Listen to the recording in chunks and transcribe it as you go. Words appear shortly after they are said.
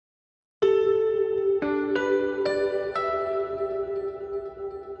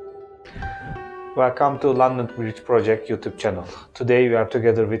Welcome to London Bridge Project YouTube channel. Today we are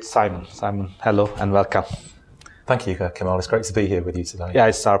together with Simon. Simon, hello and welcome. Thank you, Kemal. It's great to be here with you today. Yeah,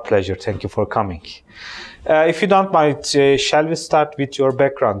 it's our pleasure. Thank you for coming. If you don't mind, shall we start with your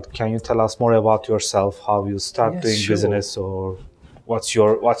background? Can you tell us more about yourself, how you start doing business, or what's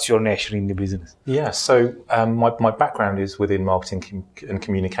your nature in the business? Yeah, so my background is within marketing and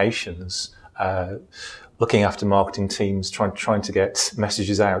communications, looking after marketing teams, trying to get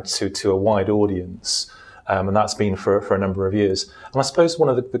messages out to a wide audience. And that's been for a number of years. And I suppose one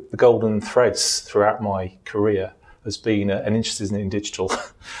of the golden threads throughout my career has been an interest in digital.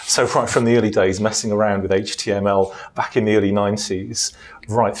 So right from the early days, messing around with HTML back in the early 90s,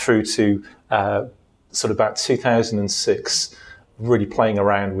 right through to sort of about 2006, really playing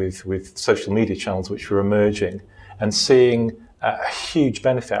around with social media channels which were emerging and seeing a huge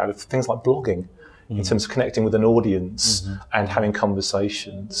benefit out of things like blogging in terms of connecting with an audience and having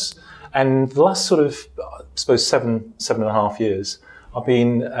conversations. And the last sort of, I suppose, seven and a half years, I've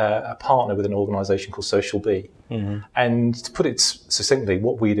been a partner with an organisation called Social B. And to put it succinctly,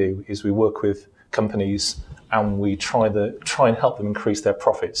 what we do is we work with companies and we try and help them increase their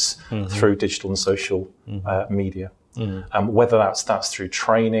profits through digital and social media. Whether that's through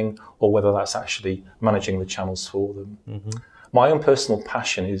training or whether that's actually managing the channels for them. My own personal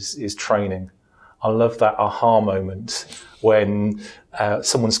passion is training. I love that aha moment when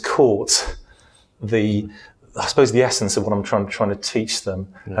someone's caught the essence of what I'm trying to teach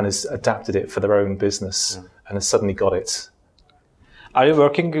them and has adapted it for their own business and has suddenly got it. Are you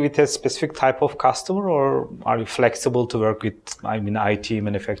working with a specific type of customer, or are you flexible to work with, IT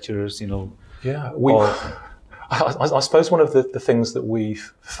manufacturers, Yeah, I suppose one of the things that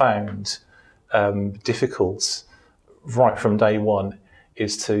we've found difficult right from day one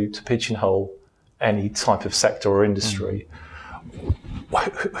is to pigeonhole any type of sector or industry.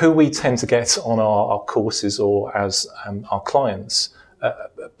 Who we tend to get on our courses or as our clients,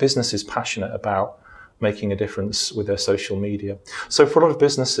 business is passionate about making a difference with their social media. So for a lot of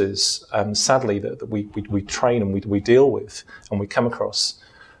businesses, sadly, that we train and we deal with and we come across,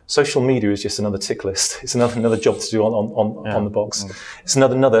 social media is just another tick list. It's another job to do on the box. It's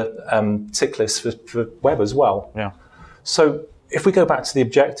another tick list for web as well. Yeah. So if we go back to the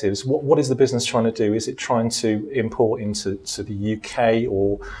objectives, what is the business trying to do? Is it trying to import into the UK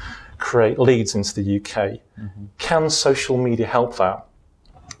or create leads into the UK? Can social media help that?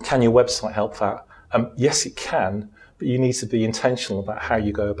 Can your website help that? Yes, it can, but you need to be intentional about how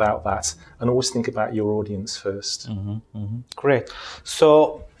you go about that and always think about your audience first. Great.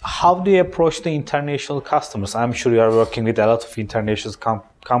 So how do you approach the international customers? I'm sure you are working with a lot of international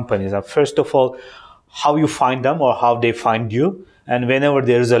companies. First of all, how you find them or how they find you, and whenever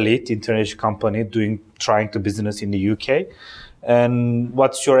there is a lead, international company trying to business in the UK, and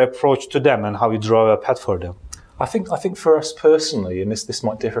what's your approach to them and how you draw a path for them? I think for us personally, and this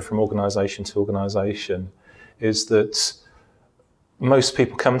might differ from organisation to organisation, is that most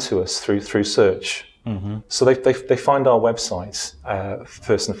people come to us through search. So they find our website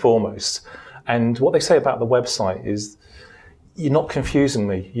first and foremost, and what they say about the website is, you're not confusing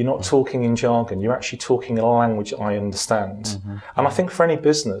me. You're not talking in jargon. You're actually talking in a language I understand. And I think for any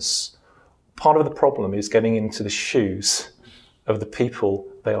business, part of the problem is getting into the shoes of the people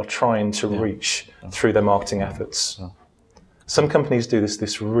they are trying to reach through their marketing efforts. Some companies do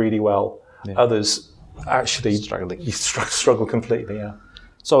this really well. Others actually struggle completely. Yeah.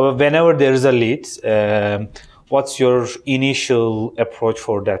 So whenever there is a lead, what's your initial approach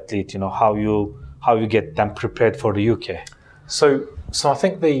for that lead? How you get them prepared for the UK? So I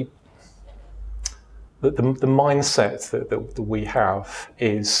think the mindset that we have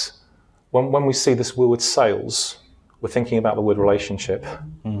is when we see this word sales, we're thinking about the word relationship.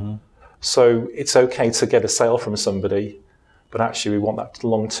 So it's okay to get a sale from somebody, but actually we want that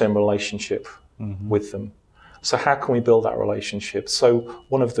long-term relationship with them. So how can we build that relationship? So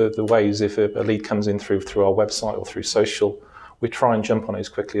one of the ways, if a lead comes in through our website or through social, we try and jump on it as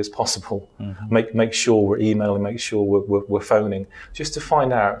quickly as possible. Make sure we're emailing, make sure we're phoning, just to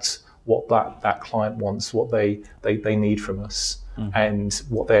find out what that client wants, what they need from us, and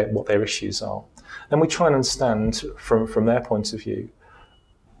what their issues are. Then we try and understand from their point of view,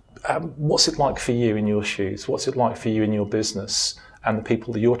 what's it like for you in your shoes? What's it like for you in your business and the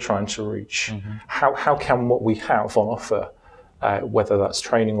people that you're trying to reach? How can what we have on offer, whether that's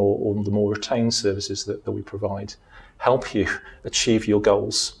training or the more retained services that we provide, help you achieve your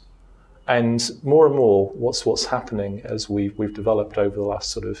goals? And more, what's happening as we've developed over the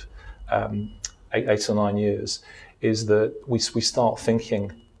last sort of 8 or 9 years is that we start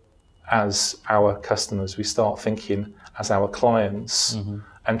thinking as our customers, we start thinking as our clients,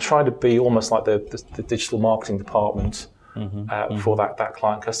 and try to be almost like the digital marketing department for that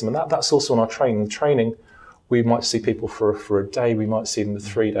client customer. And that's also on our training. Training, we might see people for a day, we might see them for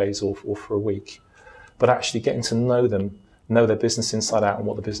 3 days or for a week, but actually getting to know them, know their business inside out and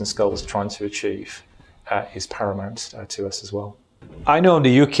what the business goals are trying to achieve is paramount to us as well. I know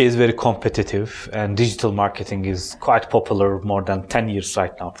the UK is very competitive and digital marketing is quite popular more than 10 years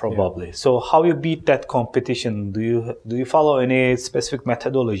right now, probably. Yeah. So how you beat that competition? Do you follow any specific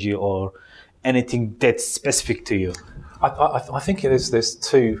methodology or anything that's specific to you? I think there's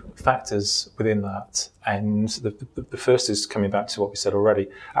two factors within that. And the first is coming back to what we said already,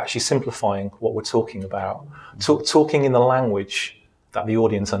 actually simplifying what we're talking about, talking in the language that the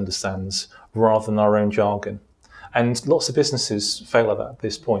audience understands rather than our own jargon. And lots of businesses fail at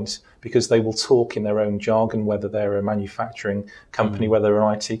this point because they will talk in their own jargon, whether they're a manufacturing company, whether they're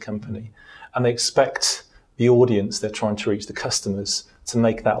an IT company, and they expect the audience they're trying to reach, the customers, to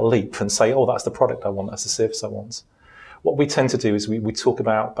make that leap and say, oh, that's the product I want, that's the service I want. What we tend to do is we talk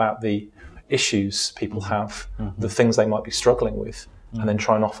about the issues people have, the things they might be struggling with, and then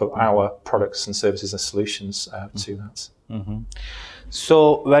try and offer our products and services and solutions to that.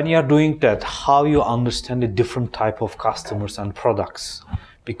 So when you are doing that, how you understand the different type of customers and products?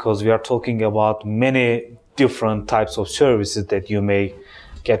 Because we are talking about many different types of services that you may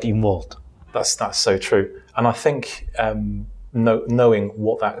get involved. That's so true. And I think knowing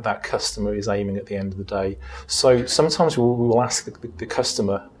what that customer is aiming at the end of the day. So sometimes we will ask the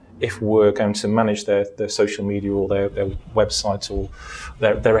customer if we're going to manage their social media or their website or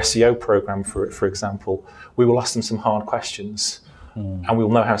their SEO program, for example. We will ask them some hard questions. And we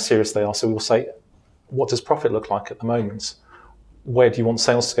will know how serious they are. So we will say, what does profit look like at the moment? Where do you want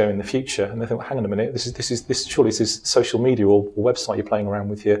sales to go in the future? And they think, well, hang on a minute, surely this is social media or website you're playing around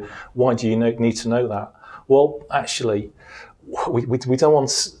with here. Why do you need to know that? Well, actually, we don't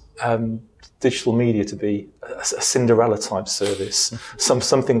want digital media to be a Cinderella type service,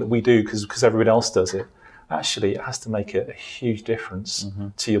 something that we do because everyone else does it. Actually, it has to make a huge difference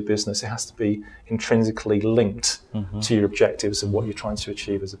to your business. It has to be intrinsically linked to your objectives and what you're trying to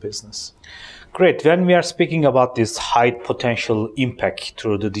achieve as a business. Great. When we are speaking about this high potential impact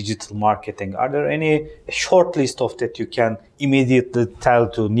through the digital marketing, are there any short list of that you can immediately tell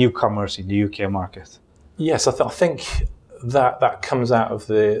to newcomers in the UK market? Yes, I think that comes out of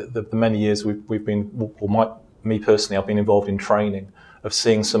the many years we've been, me personally, I've been involved in training of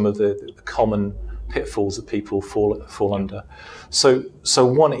seeing some of the common pitfalls that people fall under. So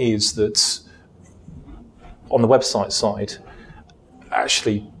one is that on the website side,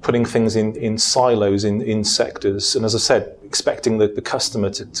 actually putting things in silos, in sectors, and as I said, expecting the customer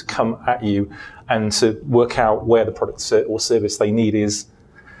to come at you and to work out where the product or service they need is.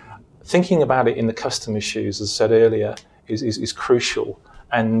 Thinking about it in the customer's shoes, as I said earlier, is crucial.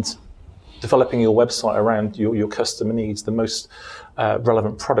 And developing your website around your customer needs, the most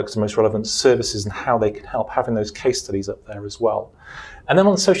relevant products, the most relevant services and how they can help, having those case studies up there as well. And then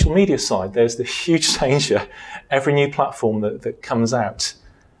on the social media side, there's the huge danger. Every new platform that comes out,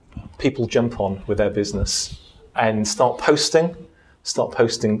 people jump on with their business and start posting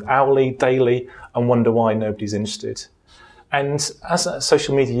hourly, daily, and wonder why nobody's interested. And as a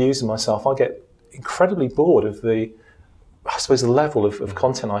social media user myself, I get incredibly bored of the level of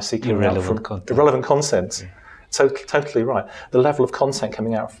content I see coming out from irrelevant content. Yeah. So totally right. The level of content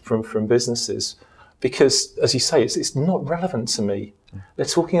coming out from businesses, because as you say, it's not relevant to me. They're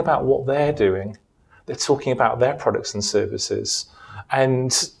talking about what they're doing. They're talking about their products and services.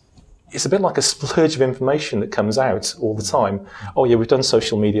 And it's a bit like a splurge of information that comes out all the time. Oh yeah, we've done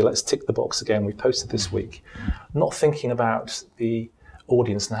social media, let's tick the box again, we posted this week. Not thinking about the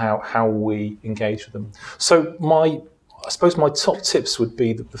audience and how we engage with them. So I suppose my top tips would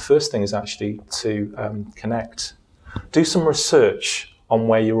be that the first thing is actually to connect. Do some research on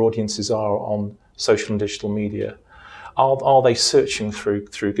where your audiences are on social and digital media. Are they searching through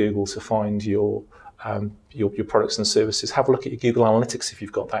Google to find your products and services? Have a look at your Google Analytics if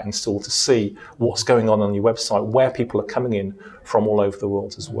you've got that installed to see what's going on your website, where people are coming in from all over the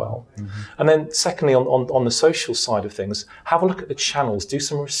world as well. And then secondly, on the social side of things, have a look at the channels, do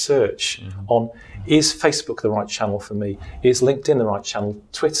some research on, is Facebook the right channel for me? Is LinkedIn the right channel?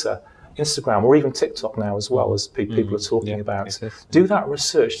 Twitter, Instagram, or even TikTok now as well, as people are talking about. Do that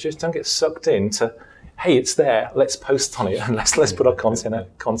research, just don't get sucked into, hey, it's there, let's post on it and let's put our content out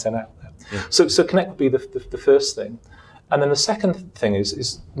there. Yeah. So connect would be the first thing. And then the second thing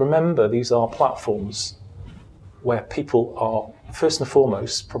is remember these are platforms where people are, first and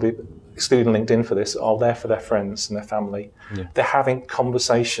foremost, probably excluding LinkedIn for this, are there for their friends and their family. Yeah. They're having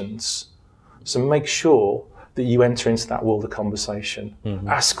conversations. So make sure that you enter into that world of conversation.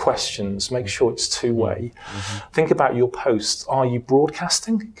 Ask questions, make sure it's two-way. Think about your posts. Are you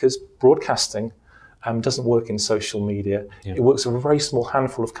broadcasting? Because broadcasting doesn't work in social media. It works with a very small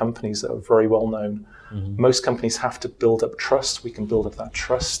handful of companies that are very well known. Most companies have to build up trust. We can build up that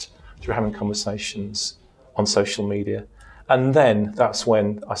trust through having conversations on social media. And then that's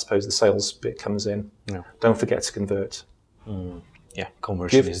when, I suppose, the sales bit comes in. Don't forget to convert. Yeah,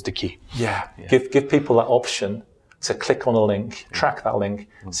 conversion is the key. Give people that option to click on a link, track that link,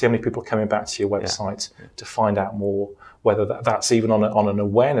 see how many people are coming back to your website to find out more, whether that's even on an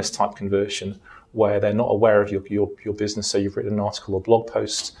awareness type conversion where they're not aware of your business. So you've written an article or blog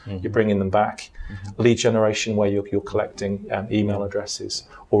post, you're bringing them back. Lead generation where you're collecting email addresses,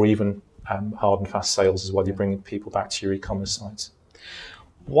 or even hard and fast sales as well. You're bringing people back to your e-commerce sites.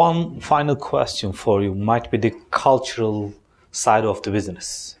 One final question for you might be the cultural side of the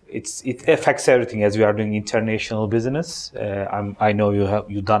business. It affects everything as we are doing international business. I know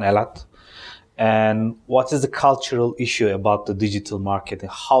you've done a lot. And what is the cultural issue about the digital marketing?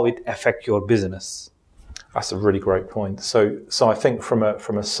 How it affects your business? That's a really great point. So I think from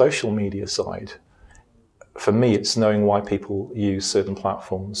a social media side, for me, it's knowing why people use certain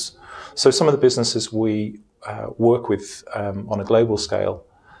platforms. So some of the businesses we work with on a global scale,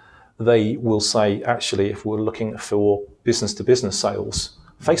 they will say, actually, if we're looking for business-to-business sales,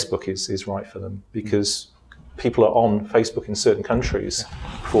 Facebook is right for them, because people are on Facebook in certain countries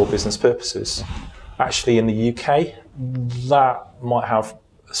for business purposes. Actually, in the UK, that might have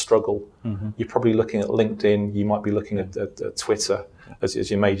a struggle. You're probably looking at LinkedIn, you might be looking at Twitter as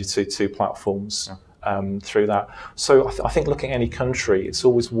your major two platforms through that. So I think looking at any country, it's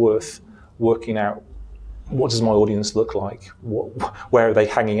always worth working out, what does my audience look like? Where are they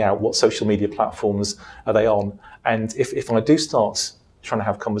hanging out? What social media platforms are they on? And if I do start trying to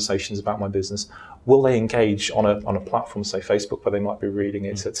have conversations about my business, will they engage on a platform, say Facebook, where they might be reading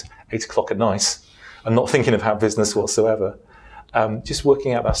it at 8 o'clock at night and not thinking about business whatsoever? Just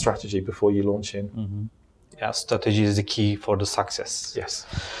working out that strategy before you launch in. Yeah, strategy is the key for the success. Yes.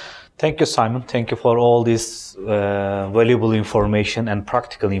 Thank you, Simon. Thank you for all this valuable information and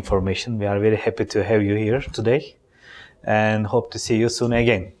practical information. We are very happy to have you here today and hope to see you soon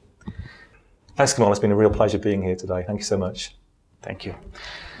again. Thanks, Kamal. It's been a real pleasure being here today. Thank you so much. Thank you.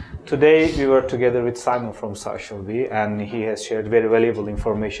 Today we were together with Simon from Socialbee, and he has shared very valuable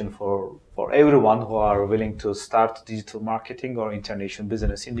information for everyone who are willing to start digital marketing or international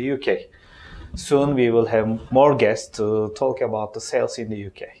business in the UK. Soon we will have more guests to talk about the sales in the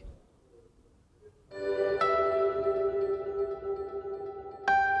UK.